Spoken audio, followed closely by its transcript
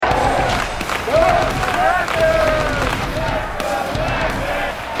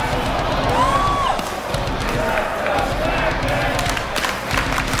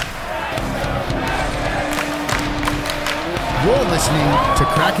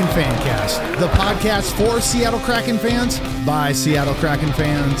Kraken Fancast, the podcast for Seattle Kraken fans by Seattle Kraken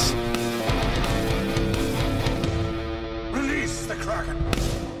fans. Release the Kraken!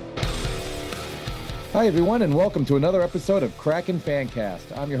 Hi, everyone, and welcome to another episode of Kraken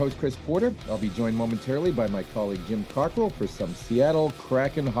Fancast. I'm your host, Chris Porter. I'll be joined momentarily by my colleague, Jim Cockrell, for some Seattle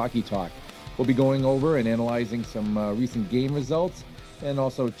Kraken hockey talk. We'll be going over and analyzing some recent game results and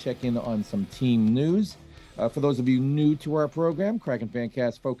also check in on some team news. For those of you new to our program, Kraken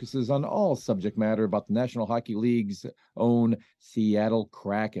Fancast focuses on all subject matter about the National Hockey League's own Seattle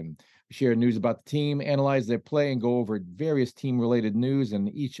Kraken. We share news about the team, analyze their play, and go over various team-related news in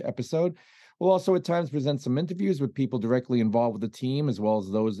each episode. We'll also at times present some interviews with people directly involved with the team, as well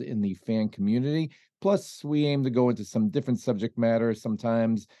as those in the fan community. Plus, we aim to go into some different subject matter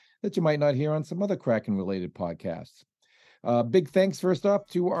sometimes that you might not hear on some other Kraken-related podcasts. Big thanks first off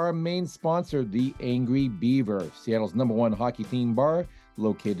to our main sponsor, the Angry Beaver, Seattle's #1 hockey theme bar,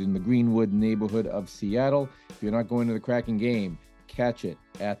 located in the Greenwood neighborhood of Seattle. If you're not going to the Kraken game, catch it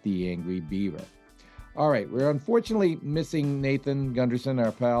at the Angry Beaver. All right, we're unfortunately missing Nathan Gunderson,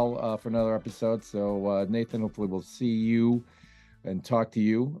 our pal, for another episode. So Nathan, hopefully we'll see you and talk to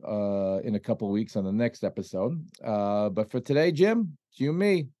you in a couple of weeks on the next episode. But for today, Jim, it's you and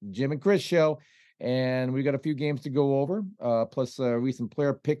me, Jim and Chris show. And we got a few games to go over, plus a recent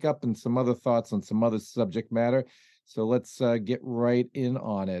player pickup and some other thoughts on some other subject matter. So let's get right in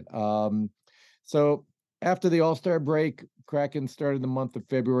on it. So after the All-Star break, Kraken started the month of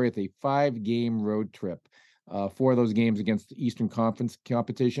February with a 5-game road trip. 4 of those games against the Eastern Conference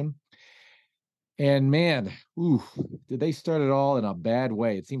competition. And man, did they start it all in a bad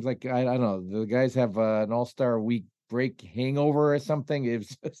way. It seems like, I don't know, the guys have an All-Star week break hangover or something. It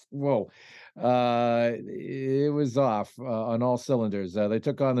was just, whoa. It was off on all cylinders. They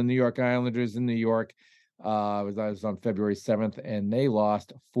took on the New York Islanders in New York. It was on February 7th, and they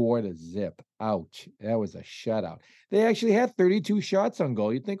lost 4-0. Ouch. That was a shutout. They actually had 32 shots on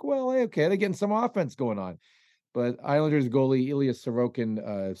goal. You'd think, well, okay, they're getting some offense going on. But Islanders goalie Ilya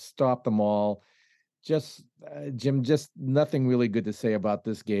Sorokin stopped them all. Jim, just nothing really good to say about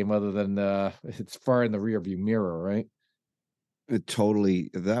this game other than it's far in the rearview mirror, right? Totally.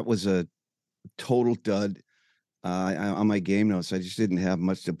 That was a total dud. On my game notes, I just didn't have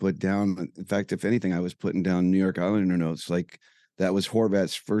much to put down. In fact, if anything, I was putting down New York Islander notes. Like that was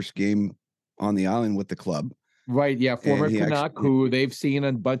Horvat's first game on the island with the club. Right. Yeah. Former Canuck, who they've seen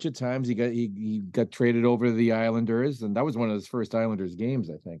a bunch of times. He got traded over to the Islanders, and that was one of his first Islanders games,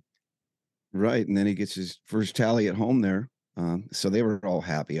 I think. Right. And then he gets his first tally at home there. So they were all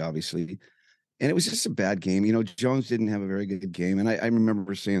happy, obviously. And it was just a bad game. You know, Jones didn't have a very good game. And I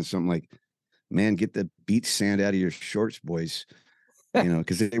remember saying something like, man, get the beach sand out of your shorts, boys. You know,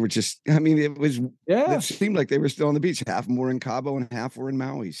 because they were just, I mean, it seemed like they were still on the beach. Half of them were in Cabo and half were in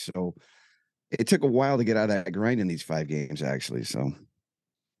Maui. So it took a while to get out of that grind in these 5 games, actually. So,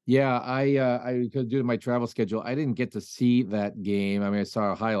 yeah, I due to my travel schedule, I didn't get to see that game. I mean, I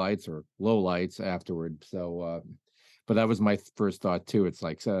saw highlights or lowlights afterward. So, but that was my first thought too. It's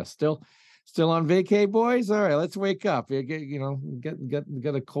like still on vacay, boys. All right, let's wake up. Get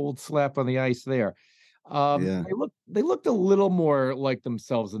a cold slap on the ice there. yeah. They looked a little more like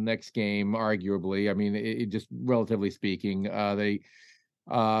themselves the next game, arguably. I mean, it just relatively speaking, they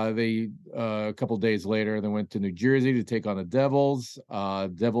a couple days later they went to New Jersey to take on the Devils.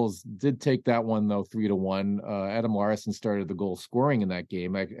 Devils did take that one though, 3-1. Adam Larsson started the goal scoring in that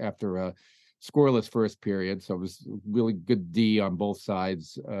game after a scoreless first period, so it was really good D on both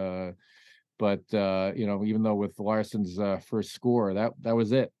sides. But even though with Larsson's first score, that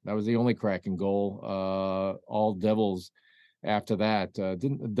was it. That was the only Kraken goal. All Devils after that.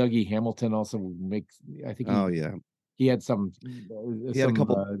 Didn't Dougie Hamilton also make? I think. He had some. He had a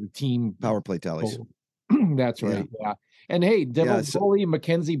couple team power play tallies. That's right. Yeah. And hey, Devils goalie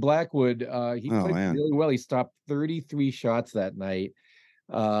Mackenzie Blackwood. He played really well. He stopped 33 shots that night.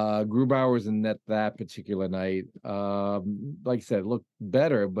 Grubauer was in net that particular night. Like I said, looked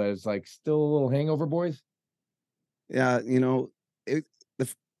better, but it's like still a little hangover, boys. Yeah, the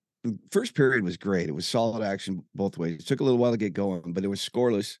first period was great. It was solid action both ways. It took a little while to get going, but it was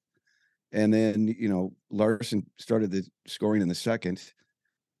scoreless. And then, Larsson started the scoring in the second.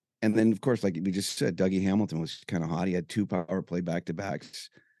 And then, of course, like we just said, Dougie Hamilton was kind of hot. He had 2 power play back-to-backs.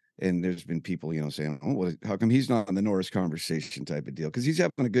 And there's been people, saying, oh, well, how come he's not in the Norris conversation type of deal? Because he's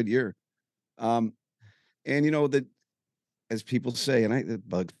having a good year. And, that as people say, and it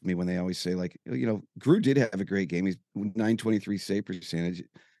bugs me when they always say, like, Grew did have a great game. He's .923 save percentage,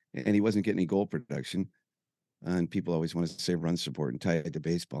 and he wasn't getting any goal production. And people always want to say run support and tie it to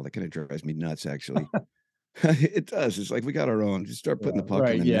baseball. That kind of drives me nuts, actually. It does. It's like we got our own. Just start putting Yeah, the puck in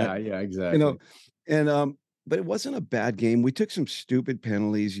right. the net, Yeah, you know. exactly. And but it wasn't a bad game. We took some stupid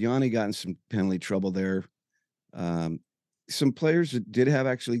penalties. Yanni got in some penalty trouble there. Um, some players that did have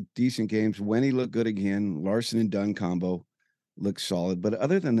actually decent games. Wenny looked good again. Larson and Dunn combo looked solid. But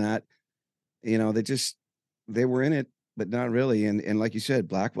other than that, they were in it, but not really. And like you said,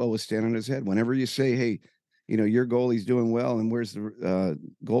 Blackwell was standing on his head. Whenever you say, hey, your goalie's doing well, and where's the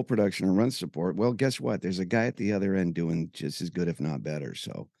goal production or run support? Well, guess what? There's a guy at the other end doing just as good, if not better.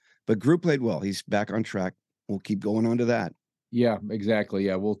 So, but Group played well. He's back on track. We'll keep going on to that. Yeah, exactly.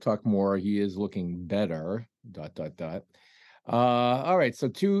 Yeah, we'll talk more. He is looking better. ... All right, so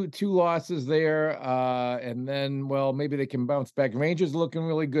two losses there, and then maybe they can bounce back. Rangers looking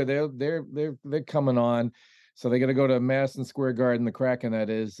really good. They're coming on, so they're gonna go to Madison Square Garden, the Kraken that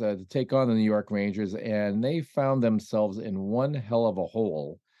is, to take on the New York Rangers, and they found themselves in one hell of a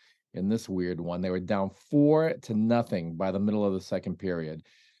hole in this weird one. They were down 4-0 by the middle of the second period.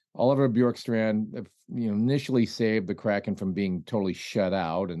 Oliver Bjorkstrand, initially saved the Kraken from being totally shut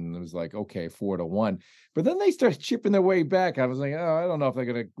out, and it was like, okay, 4-1. But then they started chipping their way back. I was like, oh, I don't know if they're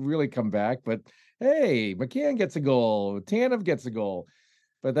going to really come back. But hey, McCann gets a goal, Tanev gets a goal,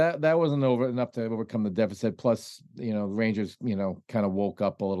 but that wasn't enough to overcome the deficit. Plus, Rangers, kind of woke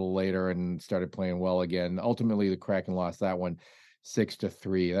up a little later and started playing well again. Ultimately, the Kraken lost that one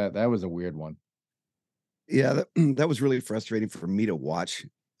 6-3. That was a weird one. Yeah, that was really frustrating for me to watch.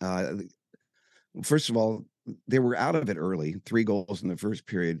 First of all, they were out of it early, 3 goals in the first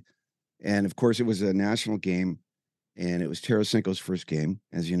period. And of course, it was a national game, and it was Tarasenko's first game,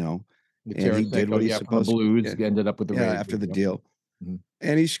 as you know. And he did what he's supposed to. Blues ended up with the Rangers after the deal. Mm-hmm.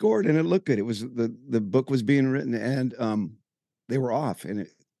 And he scored, and it looked good. It was the book was being written, and they were off. And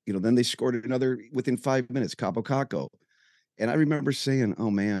then they scored another within 5 minutes, Capo Caco. And I remember saying,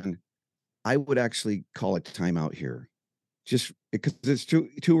 "Oh man, I would actually call a timeout here, just because it's too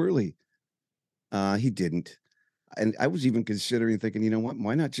early." He didn't. And I was even considering thinking, you know what,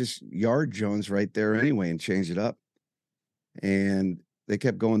 why not just yard Jones right there anyway and change it up? And they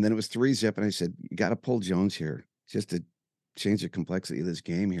kept going. Then it was 3-0. And I said, you got to pull Jones here just to change the complexity of this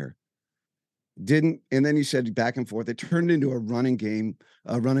game here. Didn't. And then you said back and forth. It turned into a running game,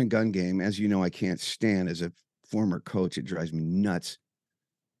 a run and gun game. As you know, I can't stand as a former coach. It drives me nuts.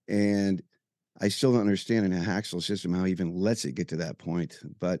 And I still don't understand in a Haxel system how he even lets it get to that point.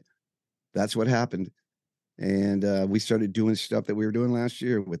 But that's what happened. And we started doing stuff that we were doing last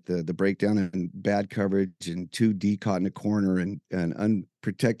year with the breakdown and bad coverage and 2D caught in a corner and an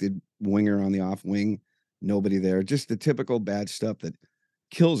unprotected winger on the off wing, nobody there. Just the typical bad stuff that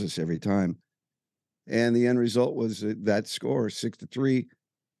kills us every time. And the end result was that score, 6-3.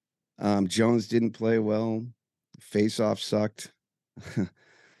 Jones didn't play well. Face-off sucked.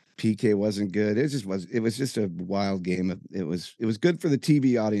 PK wasn't good. It was just a wild game. It was good for the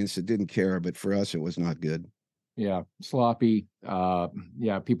TV audience that didn't care, but for us, it was not good. Yeah, sloppy.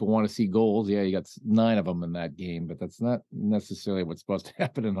 Yeah, people want to see goals. Yeah, you got 9 of them in that game, but that's not necessarily what's supposed to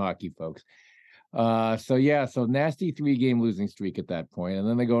happen in hockey, folks. So nasty 3-game losing streak at that point, and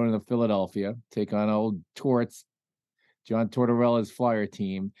then they go into Philadelphia, take on old Torts, John Tortorella's Flyer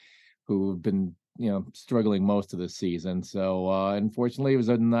team, who've been struggling most of the season. So unfortunately, it was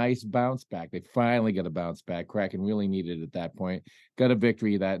a nice bounce back. They finally got a bounce back. Kraken really needed it at that point. Got a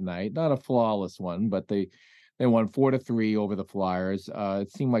victory that night, not a flawless one, but they won 4-3 over the Flyers.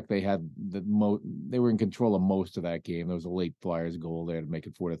 It seemed like they had they were in control of most of that game. There was a late Flyers goal there to make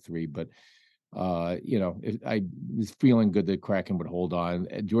it 4-3, but I was feeling good that Kraken would hold on.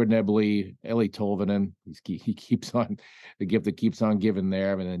 Jordan Eberle, Eeli Tolvanen, he keeps on, the gift that keeps on giving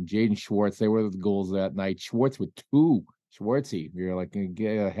there. And then Jaden Schwartz, they were the goals that night. Schwartz with 2. Schwartzy, you're like,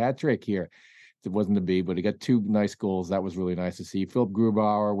 get a hat trick here. It wasn't to be, but he got 2 nice goals. That was really nice to see. Philip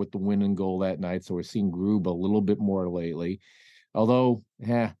Grubauer with the winning goal that night. So we're seeing Grub a little bit more lately. Although,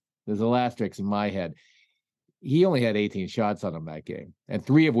 there's a asterisk in my head. He only had 18 shots on him that game, and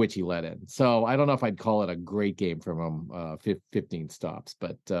 3 of which he let in. So I don't know if I'd call it a great game from him, 15 stops,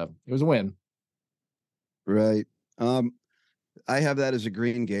 but it was a win. Right. I have that as a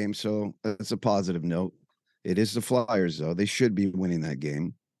green game, so that's a positive note. It is the Flyers, though. They should be winning that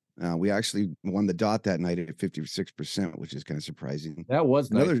game. We actually won the dot that night at 56%, which is kind of surprising. That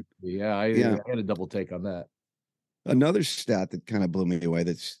was nice. I had a double take on that. Another stat that kind of blew me away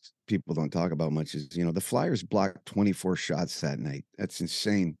that people don't talk about much is, the Flyers blocked 24 shots that night. That's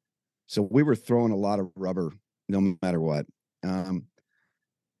insane. So we were throwing a lot of rubber no matter what. And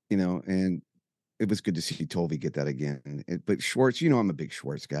it was good to see Tolvey get that again. But Schwartz, I'm a big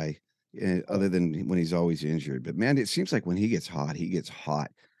Schwartz guy, other than when he's always injured. But man, it seems like when he gets hot, he gets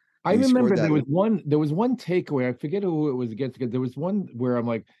hot. I And he scored remember that. there was one takeaway. I forget who it was against. There was one where I'm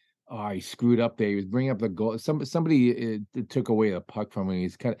like, oh, he screwed up there. He was bringing up the goal. Somebody took away the puck from him.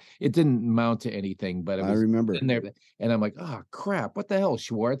 He's it didn't mount to anything, but it I was remember. in there. And I'm like, oh crap, what the hell,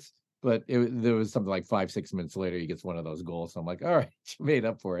 Schwartz? But there was something like 5-6 minutes later, he gets one of those goals. So I'm like, all right, you made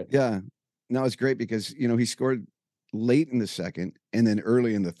up for it. Yeah. No, it's great because he scored late in the second and then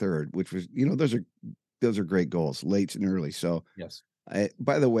early in the third, which was those are great goals, late and early. So Yes.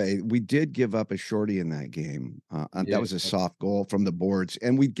 by the way, we did give up a shorty in that game. That was a soft goal from the boards,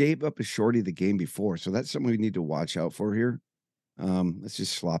 and we gave up a shorty the game before. So that's something we need to watch out for here. It's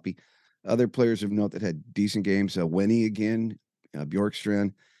just sloppy. Other players of note that had decent games, Winnie again,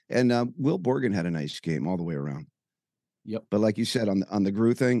 Bjorkstrand, and Will Borgen had a nice game all the way around. Yep. But like you said, on the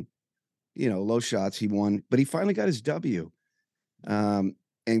Grew thing, low shots, he won, but he finally got his W.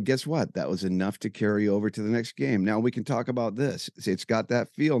 And guess what? That was enough to carry over to the next game. Now we can talk about this. It's got that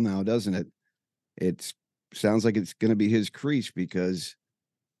feel now, doesn't it? It sounds like it's going to be his crease because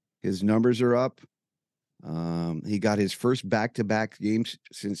his numbers are up. He got his first back-to-back games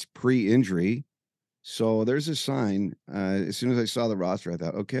since pre-injury. So there's a sign. As soon as I saw the roster, I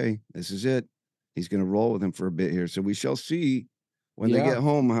thought, okay, this is it. He's going to roll with him for a bit here. So we shall see when they get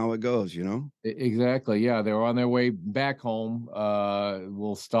home how it goes, Exactly. Yeah, they're on their way back home.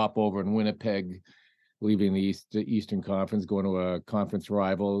 We'll stop over in Winnipeg, leaving the Eastern Conference, going to a conference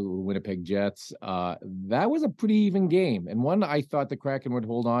rival, Winnipeg Jets. That was a pretty even game, and one I thought the Kraken would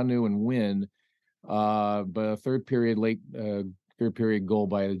hold on to and win. But a third period goal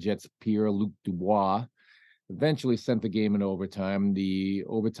by the Jets' Pierre-Luc Dubois eventually sent the game in overtime. The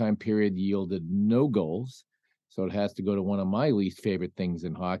overtime period yielded no goals. So it has to go to one of my least favorite things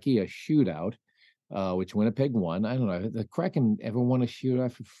in hockey, a shootout, which Winnipeg won. I don't know. The Kraken ever won a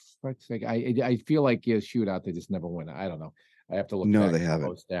shootout? For fuck's sake, I feel like a shootout, they just never win. I don't know. I have to look back they at haven't.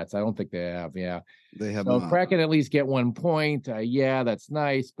 those stats. I don't think they have. Yeah. They have So not. Kraken at least get 1 point. Yeah, that's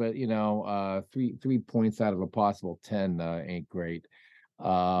nice. But, 3 points out of a possible 10 ain't great.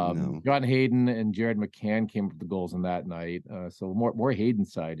 No. John Hayden and Jared McCann came up with the goals on that night. So more Hayden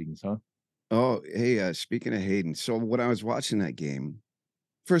sightings, huh? Oh, hey, speaking of Hayden, so when I was watching that game,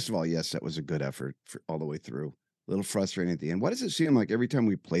 first of all, yes, that was a good effort all the way through. A little frustrating at the end. Why does it seem like every time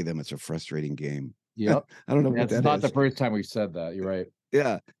we play them, it's a frustrating game? Yep. I don't know what that is. That's not the first time we've said that. You're right.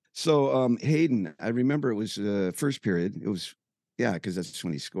 Yeah. So Hayden, I remember it was first period. It was, because that's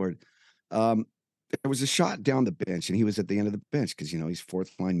when he scored. There was a shot down the bench, and he was at the end of the bench because, he's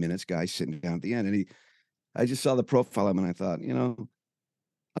fourth line minutes guy sitting down at the end. And I just saw the profile of him, and I thought,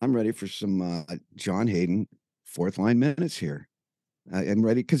 I'm ready for some John Hayden fourth line minutes here. I'm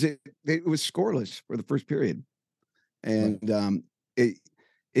ready because it was scoreless for the first period, and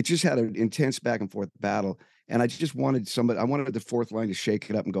it just had an intense back and forth battle. And I just wanted I wanted the fourth line to shake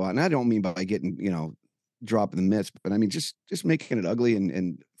it up and go out. And I don't mean by getting dropping the mitts, but I mean just making it ugly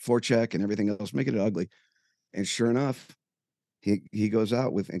and forecheck and everything else, making it ugly. And sure enough, he goes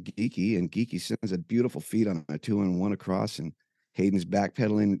out with Geekie, and Geekie sends a beautiful feed on a 2-1 across, and Hayden's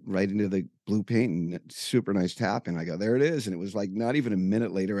backpedaling right into the blue paint, and super nice tap. And I go, there it is. And it was like not even a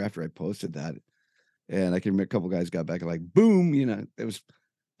minute later after I posted that. And I can remember a couple guys got back and like, boom,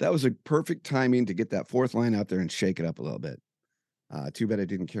 that was a perfect timing to get that fourth line out there and shake it up a little bit. Too bad it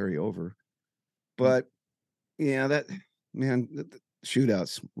didn't carry over. But the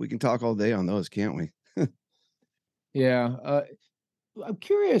shootouts, we can talk all day on those, can't we? Yeah. I'm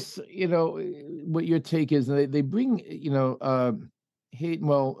curious, what your take is. They bring,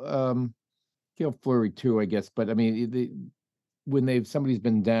 Hayden, Cale Fleury too, I guess. But I mean, when somebody's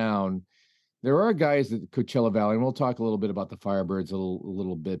been down, there are guys at Coachella Valley, and we'll talk a little bit about the Firebirds a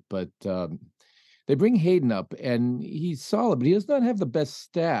little bit, but they bring Hayden up, and he's solid, but he does not have the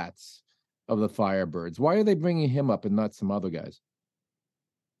best stats of the Firebirds. Why are they bringing him up and not some other guys?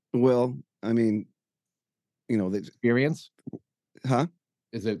 Well, I mean, the experience. Huh?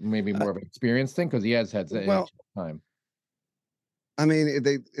 Is it maybe more of an experience thing? Because he has had time. I mean,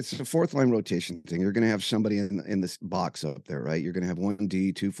 it's a fourth line rotation thing. You're going to have somebody in this box up there, right? You're going to have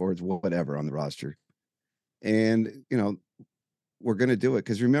 1D, 2 forwards, whatever on the roster. And, we're going to do it.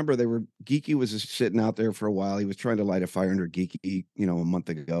 Because remember, Geekie was just sitting out there for a while. He was trying to light a fire under Geekie, a month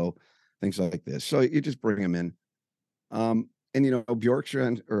ago, things like this. So you just bring him in. And,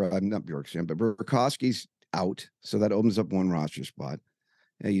 Bjorkstrand, or not Bjorkstrand, but Burakovsky's out. So that opens up one roster spot.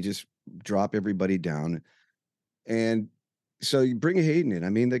 And you just drop everybody down. And so you bring Hayden in. I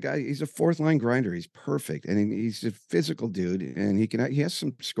mean, the guy, he's a fourth line grinder. He's perfect. And he's a physical dude. And he has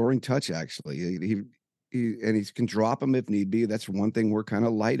some scoring touch, actually. He can drop him if need be. That's one thing we're kind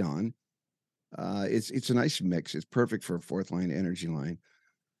of light on. It's a nice mix. It's perfect for a fourth line energy line.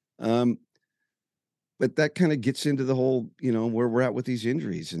 But that kind of gets into the whole, where we're at with these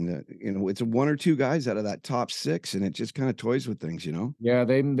injuries, and it's one or two guys out of that top 6, and it just kind of toys with things. Yeah,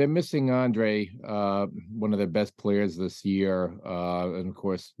 they're missing Andre, one of their best players this year, and of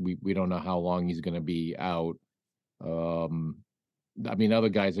course we don't know how long he's going to be out. I mean, other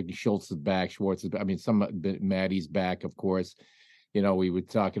guys like Schultz is back, Schwartz is back. I mean, Maddie's back, of course. We were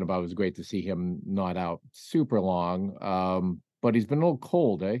talking about it was great to see him not out super long, but he's been a little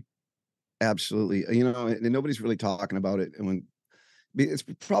cold, eh? Absolutely. And nobody's really talking about it. And it's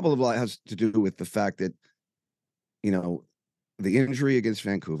probably a lot has to do with the fact that, the injury against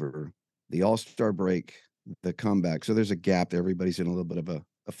Vancouver, the All-Star break, the comeback. So there's a gap there. Everybody's in a little bit of a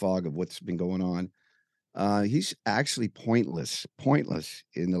fog of what's been going on. He's actually pointless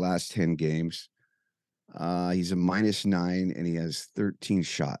in the last 10 games. He's a -9 and he has 13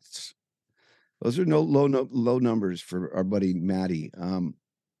 shots. Those are low numbers for our buddy Matty.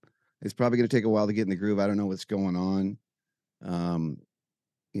 It's probably going to take a while to get in the groove. I don't know what's going on.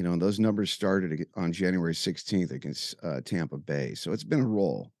 Those numbers started on January 16th against Tampa Bay. So it's been a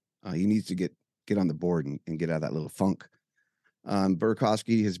roll. He needs to get on the board and get out of that little funk.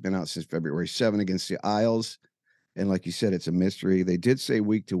 Burakovsky has been out since February 7 against the Isles. And like you said, it's a mystery. They did say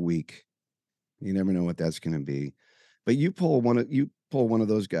week to week. You never know what that's going to be. But you pull one of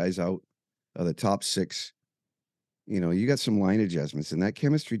those guys out of the top 6. You got some line adjustments, and that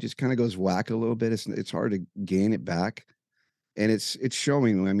chemistry just kind of goes whack a little bit. It's hard to gain it back, and it's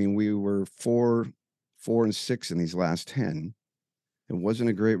showing. I mean, we were 4-6 in these last 10. It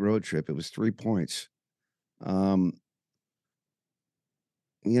wasn't a great road trip. It was 3 points. And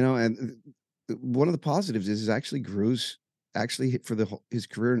one of the positives is actually Gru's actually hit for his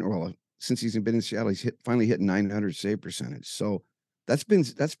career since he's been in Seattle, he's finally hit 900 save percentage. So that's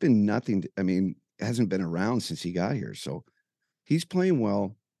been nothing. I mean, hasn't been around since he got here. So he's playing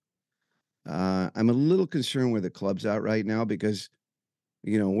well. I'm a little concerned where the club's at right now because,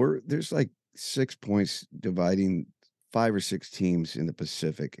 there's like 6 points dividing 5 or 6 teams in the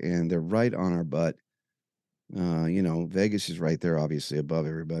Pacific, and they're right on our butt. Vegas is right there, obviously above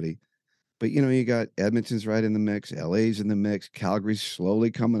everybody. But, you got Edmonton's right in the mix. LA's in the mix. Calgary's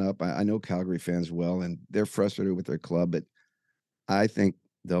slowly coming up. I know Calgary fans well, and they're frustrated with their club, but I think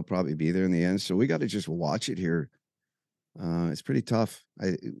they'll probably be there in the end. So we got to just watch it here. It's pretty tough.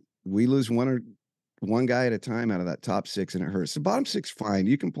 We lose one guy at a time out of that top 6, and it hurts. The bottom 6, fine.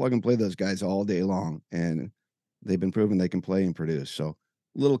 You can plug and play those guys all day long, and they've been proven they can play and produce. So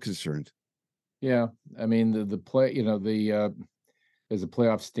a little concerned. Yeah, I mean the play. As a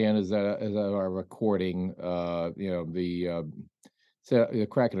playoff stand as our recording, so the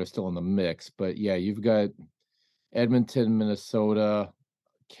Kraken are still in the mix. But yeah, you've got Edmonton, Minnesota,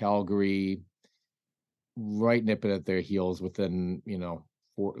 Calgary, right nipping at their heels within,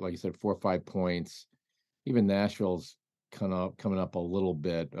 4, like you said, 4 or 5 points. Even Nashville's coming up a little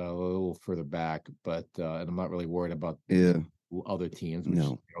bit, a little further back, but and I'm not really worried about other teams, which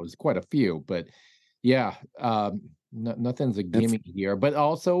is quite a few. But yeah, nothing's a gimme here. But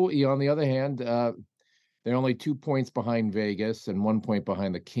also, on the other hand, they're only 2 points behind Vegas and 1 point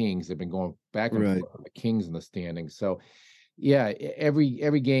behind the Kings. They've been going back and forth with the Kings in the standings. So yeah,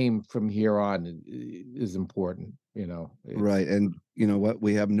 every game from here on is important, Right. And you know what?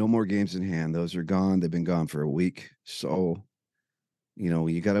 We have no more games in hand. Those are gone. They've been gone for a week. So,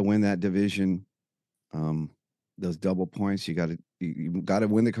 you got to win that division. Those double points, you got to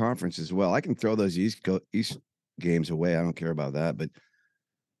win the conference as well. I can throw those East games away. I don't care about that, but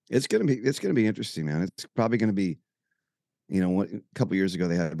it's going to be interesting, man. It's probably going to be, a couple years ago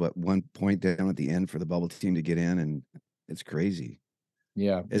they had 1 point down at the end for the bubble team to get in, and it's crazy.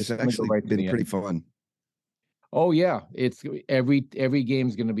 Yeah, it's actually been pretty fun. Oh yeah, it's every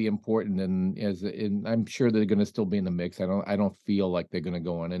game's going to be important, and I'm sure they're going to still be in the mix. I don't feel like they're going to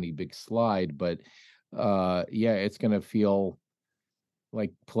go on any big slide, but yeah, it's going to feel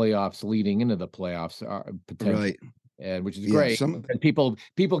like playoffs leading into the playoffs are potentially, right? And which is great. And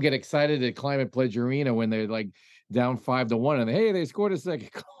people get excited at Climate Pledge Arena when they're like down 5-1, and hey, they scored a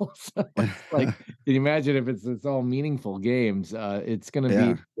second goal. So like, can you imagine if it's all meaningful games? It's going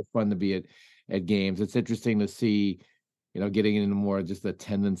to be fun to be at games. It's interesting to see, getting into more just the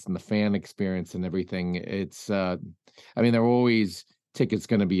attendance and the fan experience and everything. It's, I mean, there are always tickets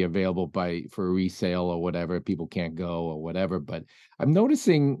going to be available for resale or whatever. People can't go or whatever, but I'm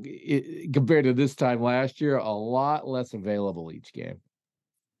noticing compared to this time last year, a lot less available each game.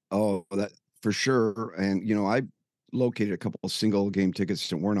 Oh, that for sure. And, I located a couple of single game tickets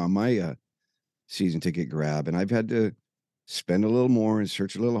that weren't on my season ticket grab, and I've had to spend a little more and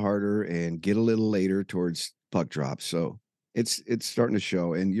search a little harder and get a little later towards puck drops. So It's starting to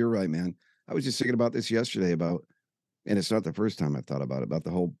show. And you're right, man. I was just thinking about this yesterday and it's not the first time I've thought about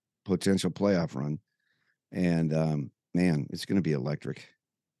the whole potential playoff run. And man, it's going to be electric.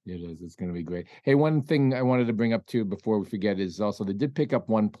 It is. It's going to be great. Hey, one thing I wanted to bring up too before we forget is also they did pick up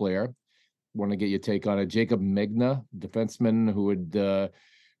one player. Want to get your take on it. Jacob Megna, defenseman who had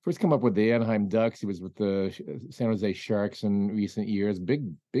first come up with the Anaheim Ducks. He was with the San Jose Sharks in recent years.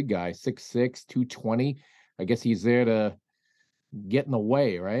 Big guy, 6'6", 220. I guess he's there to get in the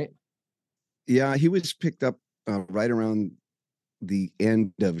way, right? Yeah, he was picked up right around the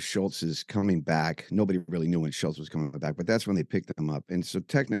end of Schultz's coming back. Nobody really knew when Schultz was coming back, but that's when they picked him up. And so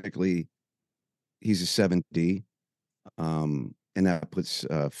technically, he's a 7D, and that puts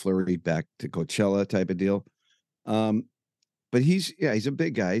Fleury back to Coachella type of deal. But he's a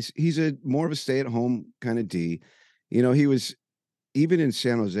big guy. He's a more of a stay-at-home kind of D. You know, he was even in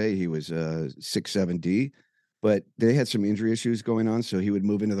San Jose, he was a 6'7" but they had some injury issues going on, so he would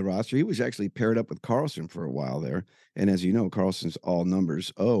move into the roster. He was actually paired up with Carlson for a while there, and as you know, Carlson's all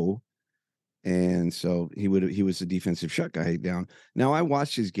numbers O, and so he was the defensive shut guy down. Now I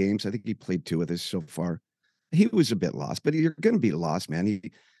watched his games. I think he played 2 with us so far. He was a bit lost, but you're going to be lost, man.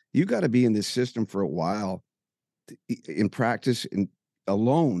 You got to be in this system for a while in practice and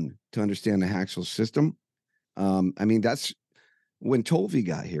alone to understand the Haxel system. I mean, that's when Tolvey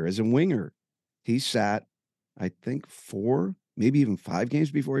got here as a winger. He sat, I think, 4, maybe even 5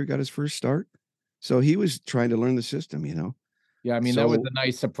 games before he got his first start. So he was trying to learn the system, you know? Yeah, I mean, that was a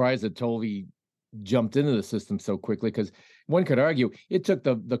nice surprise that Tolvey jumped into the system so quickly, because one could argue it took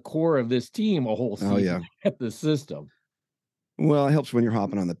the core of this team a whole season at the system. Well, it helps when you're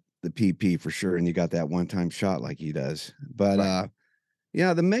hopping on the PP for sure, and you got that one-time shot like he does. But right.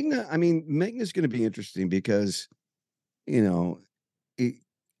 Yeah, the Megna's going to be interesting because, you know,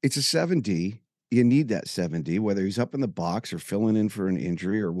 it's a 7D. You need that 7D, whether he's up in the box or filling in for an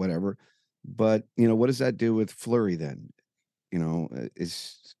injury or whatever. But, you know, what does that do with Fleury then? You know,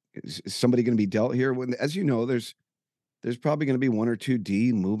 is somebody going to be dealt here? When, as you know, there's probably going to be 1 or 2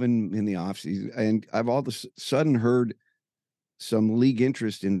 D moving in the offseason. And I've all of a sudden heard some league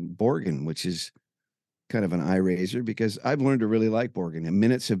interest in Borgen, which is kind of an eye raiser because I've learned to really like Borgen, and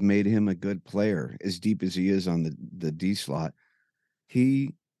minutes have made him a good player. As deep as he is on the D slot,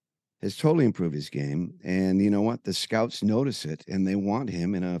 he has totally improved his game. And you know what? The scouts notice it, and they want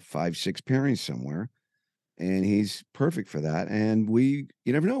him in a 5-6 pairing somewhere. And he's perfect for that. And you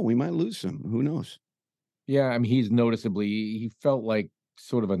never know, we might lose him. Who knows? Yeah, I mean, he felt like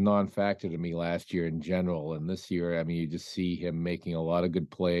sort of a non-factor to me last year in general. And this year, I mean, you just see him making a lot of good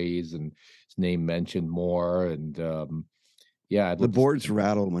plays and his name mentioned more. And yeah, the boards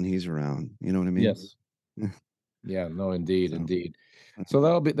rattle when he's around. You know what I mean? Yes. Yeah, no, indeed. So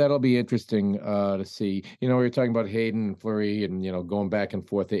that'll be interesting to see. You know, we were talking about Hayden and Fleury and, you know, going back and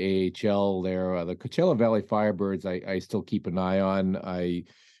forth to AHL there. The Coachella Valley Firebirds, I still keep an eye on.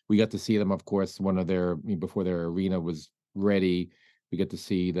 We got to see them, of course, before their arena was ready. We get to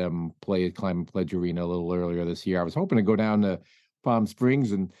see them play at Climate Pledge Arena a little earlier this year. I was hoping to go down to Palm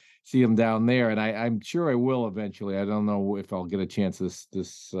Springs and see them down there, and I'm sure I will eventually. I don't know if I'll get a chance this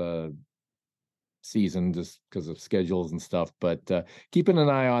season just because of schedules and stuff, but keeping an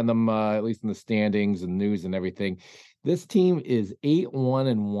eye on them, at least in the standings and news and everything. This team is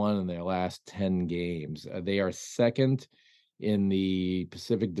 8-1-1 in their last 10 games. They are second in the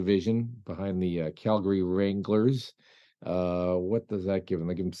Pacific Division behind the Calgary Wranglers. What does that give them?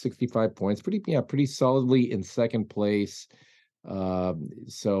 They give them 65 points, pretty solidly in second place.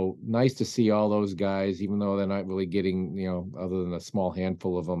 So nice to see all those guys, even though they're not really getting, you know, other than a small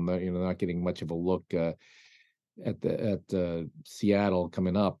handful of them, you know, not getting much of a look at Seattle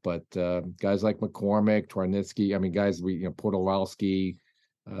coming up. But guys like McCormick, Twarnitsky, I mean, guys Podolowski,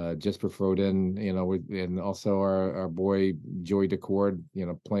 Jesper Frodin, you know, and also our boy Joey Decord, you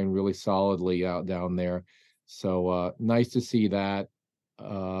know, playing really solidly out down there. So nice to see that.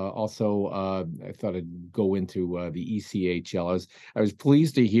 Also, I thought I'd go into the ECHL. I was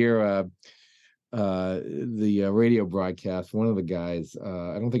pleased to hear the radio broadcast. One of the guys,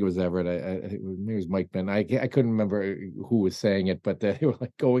 I don't think it was Everett. Maybe it was Mike Ben. I couldn't remember who was saying it, but they were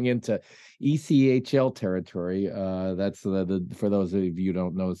like going into ECHL territory. That's the for those of you who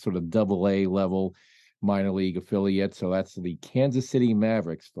don't know, sort of AA level minor league affiliate. So that's the Kansas City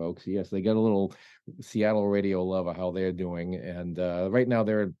Mavericks, folks. Yes, they got a little Seattle radio love of how they're doing. And right now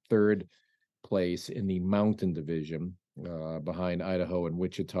they're in third place in the Mountain Division behind Idaho and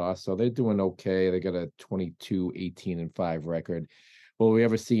Wichita. So they're doing okay. They got a 22-18-5 record. Will we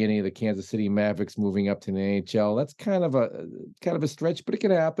ever see any of the Kansas City Mavericks moving up to the NHL? That's kind of a stretch, but it can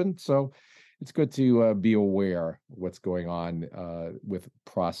happen. So it's good to be aware of what's going on with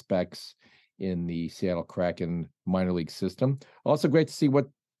prospects in the Seattle Kraken minor league system. Also great to see what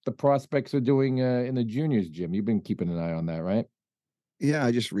the prospects are doing in the juniors, Jim. You've been keeping an eye on that, right? Yeah,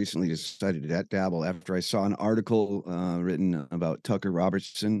 I just recently decided to dabble after I saw an article written about Tucker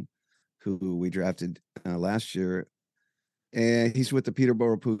Robertson, who we drafted last year. And he's with the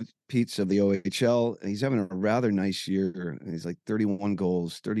Peterborough Petes of the OHL. And he's having a rather nice year. He's like 31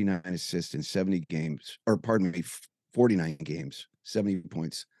 goals, 39 assists in 70 games, or pardon me, 49 games, 70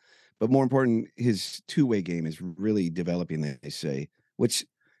 points. But more important, his two-way game is really developing, they say, which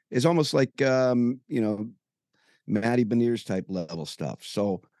is almost like, Matty Beniers type level stuff.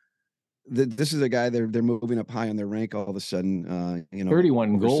 So this is a guy they're moving up high on their rank all of a sudden.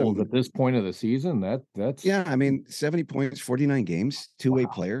 31 goals at this point of the season. That's yeah. I mean, 70 points, 49 games, two-way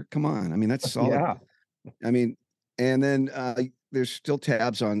player. Come on. I mean, that's solid. Yeah. I mean, and then there's still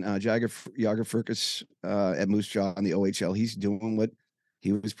tabs on Jagger Furcus at Moose Jaw on the OHL. He's doing what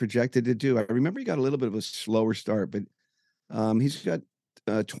he was projected to do. I remember he got a little bit of a slower start, but he's got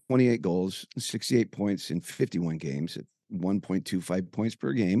 28 goals, 68 points in 51 games at 1.25 points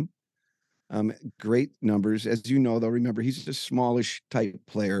per game. Great numbers. As you know, though, remember, he's a smallish type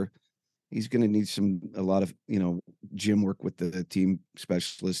player. He's going to need a lot of, gym work with the team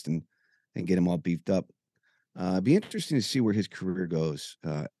specialist and get him all beefed up. Be interesting to see where his career goes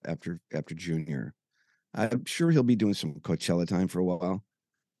after junior. I'm sure he'll be doing some Coachella time for a while.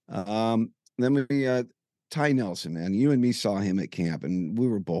 Then we Ty Nelson, man, you and me saw him at camp, and we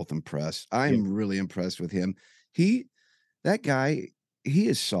were both impressed. I'm really impressed with him. That guy, he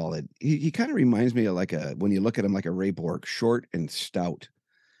is solid. He kind of reminds me of when you look at him, like a Ray Bork, short and stout.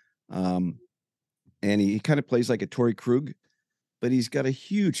 And he kind of plays like a Torrey Krug, but he's got a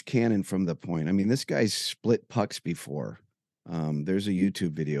huge cannon from the point. I mean, this guy's split pucks before. There's a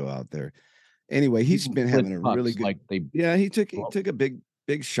YouTube video out there. Anyway, he's been having a really good. He took a big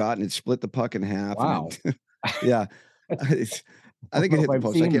shot and it split the puck in half. Wow. Yeah. I think it hit the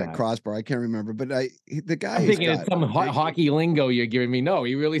post. I can't crossbar. I can't remember, but the guy. I'm thinking it's some hockey lingo you're giving me. No,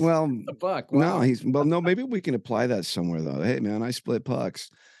 he really split the puck. Wow. No, maybe we can apply that somewhere though. Hey man, I split pucks.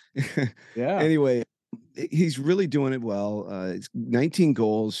 Yeah. Anyway, he's really doing it well. It's 19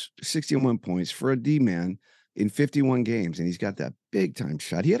 goals, 61 points for a D man in 51 games, and he's got that big time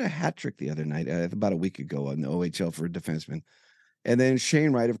shot. He had a hat trick the other night, about a week ago on the OHL for a defenseman. And then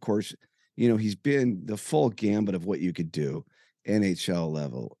Shane Wright, of course, he's been the full gambit of what you could do. NHL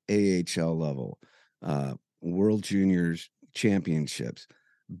level, AHL level, World Juniors championships,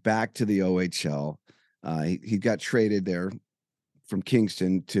 back to the OHL. He got traded there from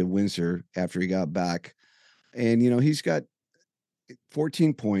Kingston to Windsor after he got back. And, he's got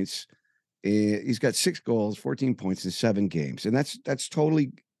 14 points. He's got 6 goals, 14 points in 7 games. And that's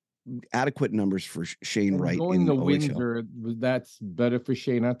totally adequate numbers for Shane Wright. Going to Windsor, that's better for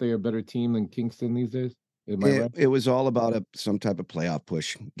Shane. Aren't they a better team than Kingston these days? It was all about some type of playoff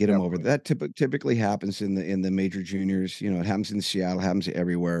push, get him over. That typically happens in the major juniors. It happens in Seattle, happens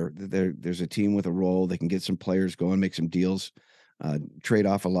everywhere. There's a team with a role. They can get some players going, make some deals, trade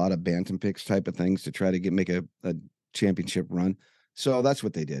off a lot of bantam picks type of things to try to make a championship run. So that's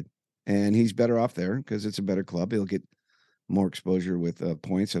what they did. And he's better off there because it's a better club. He'll get more exposure with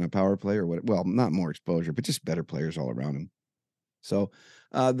points and a power play or what? Well, not more exposure, but just better players all around him. So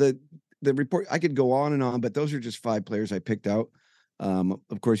the report, I could go on and on, but those are just 5 players I picked out.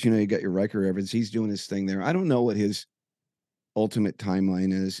 Of course, you got your Riker Evans. He's doing his thing there. I don't know what his ultimate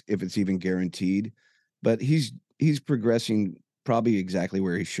timeline is, if it's even guaranteed, but he's progressing probably exactly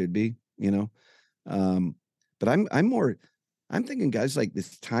where he should be, but I'm thinking guys like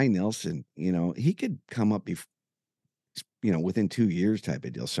this Ty Nelson, he could come up within 2 years type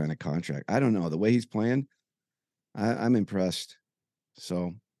of deal, sign a contract. I don't know. The way he's playing, I'm impressed.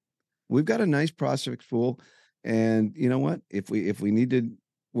 So we've got a nice prospect pool, and you know what? If we need to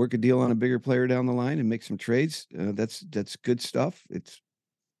work a deal on a bigger player down the line and make some trades, that's good stuff. It's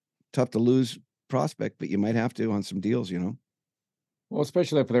tough to lose prospect, but you might have to on some deals, Well,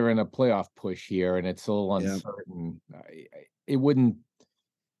 especially if they're in a playoff push here and it's a little uncertain.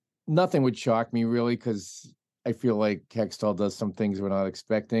 Nothing would shock me really, because I feel like Hextall does some things we're not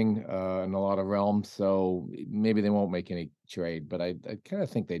expecting in a lot of realms. So maybe they won't make any trade, but I kind of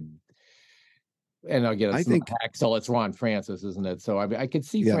think they'd. And again, I think Hextall, it's Ron Francis, isn't it? So I could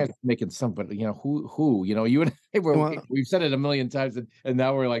see Francis making some, but who, you and I we've said it a million times, and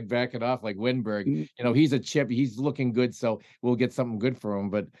now we're like backing off like Winberg. He's a chip, he's looking good, so we'll get something good for him.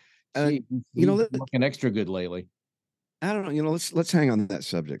 But he's looking extra good lately. I don't know. Let's hang on that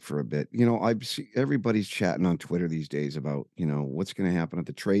subject for a bit. I see everybody's chatting on Twitter these days about what's going to happen at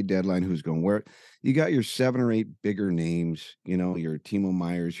the trade deadline, who's going where. You got your 7 or 8 bigger names. Your Timo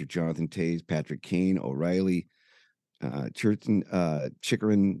Myers, your Jonathan Tays, Patrick Kane, O'Reilly,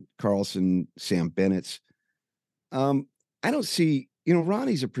 Chikrin, Carlson, Sam Bennett. I don't see.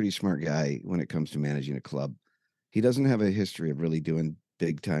 Ronnie's a pretty smart guy when it comes to managing a club. He doesn't have a history of really doing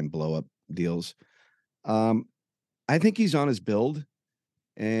big time blow up deals. I think he's on his build,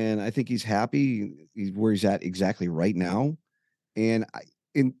 and I think he's happy where he's at exactly right now. And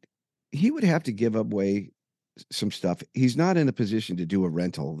he would have to give away some stuff. He's not in a position to do a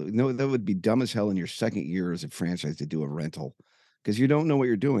rental. No, that would be dumb as hell in your second year as a franchise to do a rental because you don't know what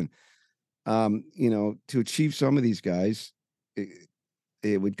you're doing. To achieve some of these guys,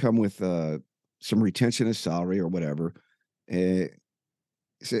 it would come with some retention of salary or whatever.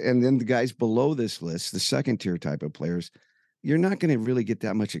 And then the guys below this list, the second tier type of players, you're not going to really get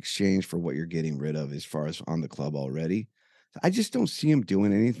that much exchange for what you're getting rid of as far as on the club already. I just don't see him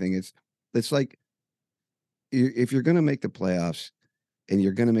doing anything. It's like if you're going to make the playoffs and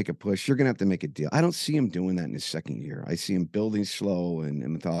you're going to make a push, you're going to have to make a deal. I don't see him doing that in his second year. I see him building slow and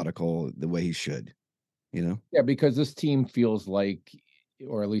methodical the way he should, Yeah, because this team feels like,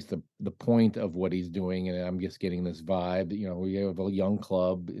 or at least the point of what he's doing, and I'm just getting this vibe, we have a young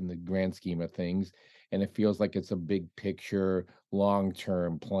club in the grand scheme of things, and it feels like it's a big picture,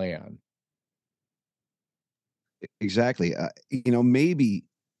 long-term plan. Exactly.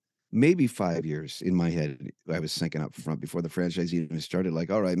 Maybe 5 years in my head, I was thinking up front before the franchise even started, like,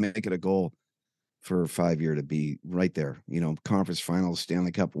 all right, make it a goal for 5 year to be right there, conference finals,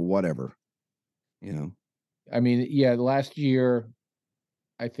 Stanley Cup, whatever, I mean, yeah, last year,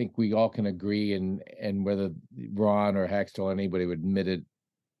 I think we all can agree, and whether Ron or Hextall or anybody would admit it,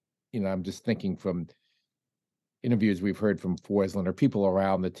 I'm just thinking from interviews we've heard from Forsland or people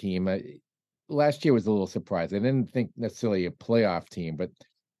around the team. Last year was a little surprising. I didn't think necessarily a playoff team, but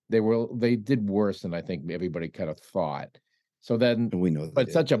they did worse than I think everybody kind of thought. So then, and we know,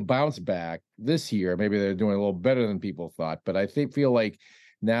 but such a bounce back this year. Maybe they're doing a little better than people thought. But I feel like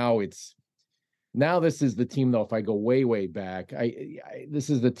now this is the team, though. If I go way, way back, this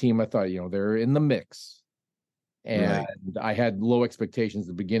is the team I thought, they're in the mix. And right. I had low expectations at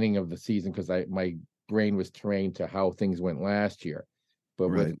the beginning of the season because my brain was trained to how things went last year.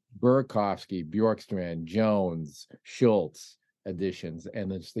 But with Burakovsky, Bjorkstrand, Jones, Schultz additions,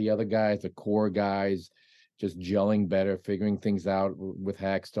 and it's the other guys, the core guys, just gelling better, figuring things out with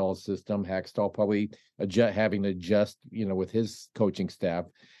Hextall's system. Hextall probably having to adjust, with his coaching staff.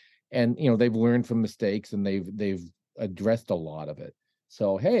 And they've learned from mistakes, and they've addressed a lot of it.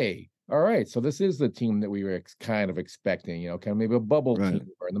 So hey, all right. So this is the team that we were kind of expecting. Kind of maybe a bubble team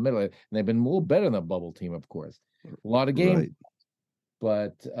or in the middle. And they've been a little better than a bubble team, of course. A lot of games,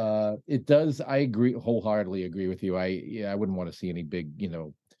 but it does. I agree, wholeheartedly agree with you. I wouldn't want to see any big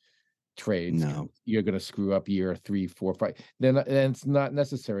trades. No, you're going to screw up year 3, 4, 5. Then it's not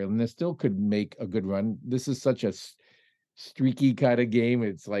necessary, and they still could make a good run. This is such a streaky kind of game.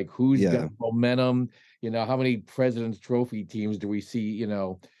 It's like who's got momentum. How many President's Trophy teams do we see?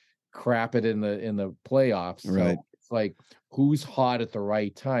 Crap it in the playoffs. So it's like who's hot at the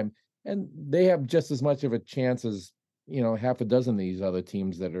right time, and they have just as much of a chance as half a dozen of these other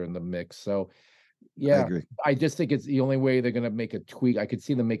teams that are in the mix. So yeah, I just think it's the only way they're going to make a tweak. I could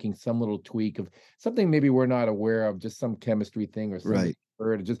see them making some little tweak of something maybe we're not aware of, just some chemistry thing or something.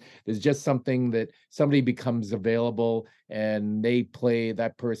 There's just something that somebody becomes available and they play,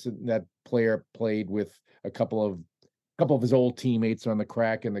 that player played with a couple of his old teammates on the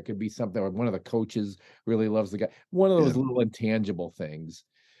Kraken, and there could be something, or one of the coaches really loves the guy. One of those little intangible things.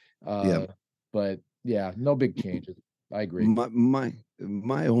 But yeah, no big changes. I agree.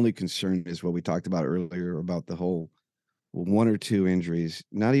 My only concern is what we talked about earlier about the whole 1 or 2 injuries,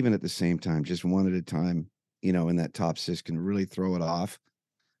 not even at the same time, just one at a time, in that top 6 can really throw it off,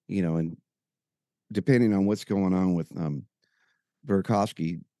 and depending on what's going on with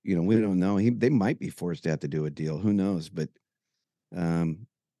Burakovsky, we don't know. They might be forced to have to do a deal. Who knows? But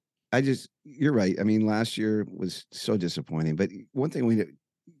you're right. I mean, last year was so disappointing. But one thing the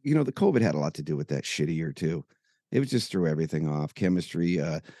COVID had a lot to do with that shitty year too. It was just threw everything off. Chemistry,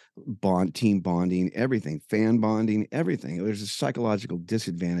 team bonding, everything, fan bonding, everything. There's a psychological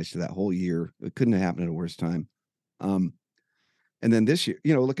disadvantage to that whole year. It couldn't have happened at a worse time. And then this year,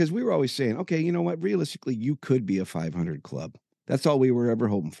 because we were always saying, okay, you know what? Realistically, you could be a 500 club. That's all we were ever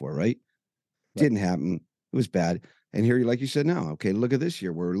hoping for, right? Didn't happen. It was bad. And here, like you said, now, okay, look at this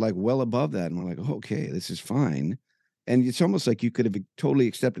year. We're like well above that. And we're like, okay, this is fine. And it's almost like you could have totally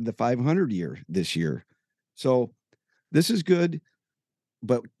accepted the 500 year this year. So this is good.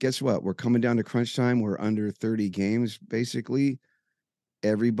 But guess what? We're coming down to crunch time. We're under 30 games, basically.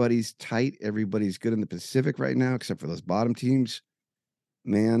 Everybody's tight. Everybody's good in the Pacific right now, except for those bottom teams.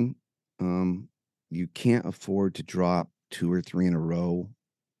 Man, you can't afford to drop 2 or 3 in a row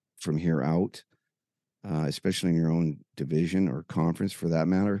from here out, especially in your own division or conference for that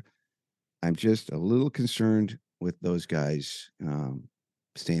matter. I'm just a little concerned with those guys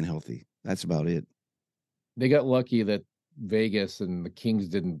staying healthy. That's about it. They got lucky that Vegas and the Kings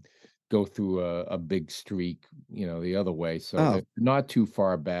didn't go through a big streak, the other way. So they're not too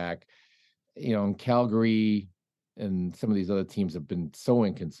far back. And Calgary and some of these other teams have been so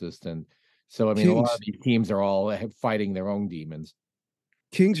inconsistent. So, I mean, a lot of these teams are all fighting their own demons.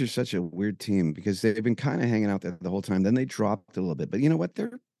 Kings are such a weird team because they've been kind of hanging out there the whole time. Then they dropped a little bit. But you know what?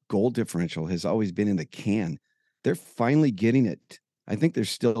 Their goal differential has always been in the can. They're finally getting it. I think they're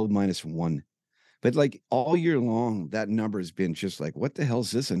still -1. But like all year long, that number has been just like, what the hell is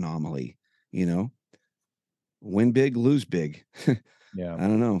this anomaly? Win big, lose big. Yeah. I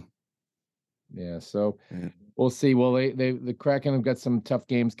don't know. Yeah. So we'll see. Well, the Kraken have got some tough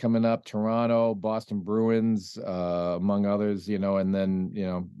games coming up. Toronto, Boston Bruins, among others, and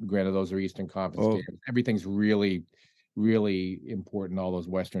then, granted, those are Eastern Conference games. Everything's really, really important, all those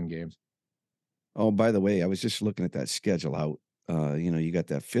Western games. Oh, by the way, I was just looking at that schedule out. You got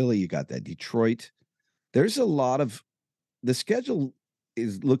that Philly, you got that Detroit. There's a lot of the schedule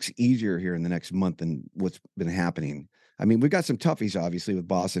looks easier here in the next month than what's been happening. I mean, we got some toughies, obviously, with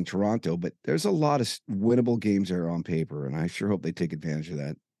Boston, Toronto, but there's a lot of winnable games there on paper, and I sure hope they take advantage of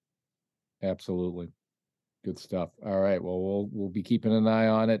that. Absolutely. Good stuff. All right. Well, we'll be keeping an eye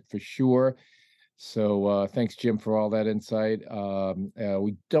on it for sure. So thanks, Jim, for all that insight.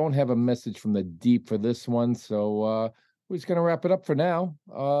 We don't have a message from the deep for this one, so we're just going to wrap it up for now.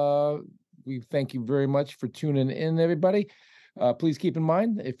 We thank you very much for tuning in, everybody. Please keep in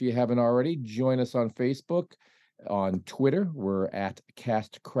mind, if you haven't already, join us on Facebook, on Twitter. We're at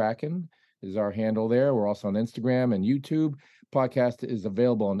Cast Kraken is our handle there. We're also on Instagram and YouTube. Podcast is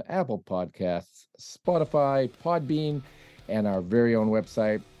available on Apple Podcasts, Spotify, Podbean, and our very own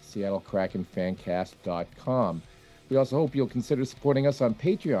website, SeattleKrakenFancast.com. We also hope you'll consider supporting us on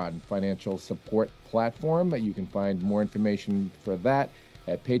Patreon, financial support platform. You can find more information for that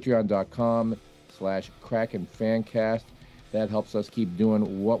at patreon.com/KrakenFancast. That helps us keep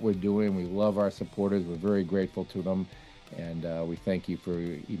doing what we're doing. We love our supporters. We're very grateful to them. And we thank you for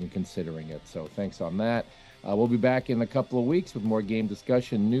even considering it. So thanks on that. We'll be back in a couple of weeks with more game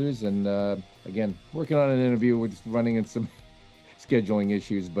discussion news. And again, working on an interview. We're just running into some scheduling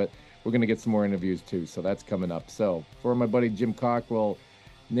issues, but we're going to get some more interviews too. So that's coming up. So for my buddy Jim Cockrell,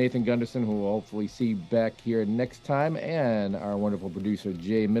 Nathan Gunderson, who will hopefully see back here next time, and our wonderful producer,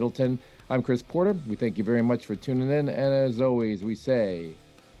 Jay Middleton, I'm Chris Porter. We thank you very much for tuning in. And as always, we say,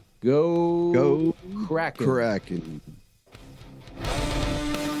 go Kraken. Kraken.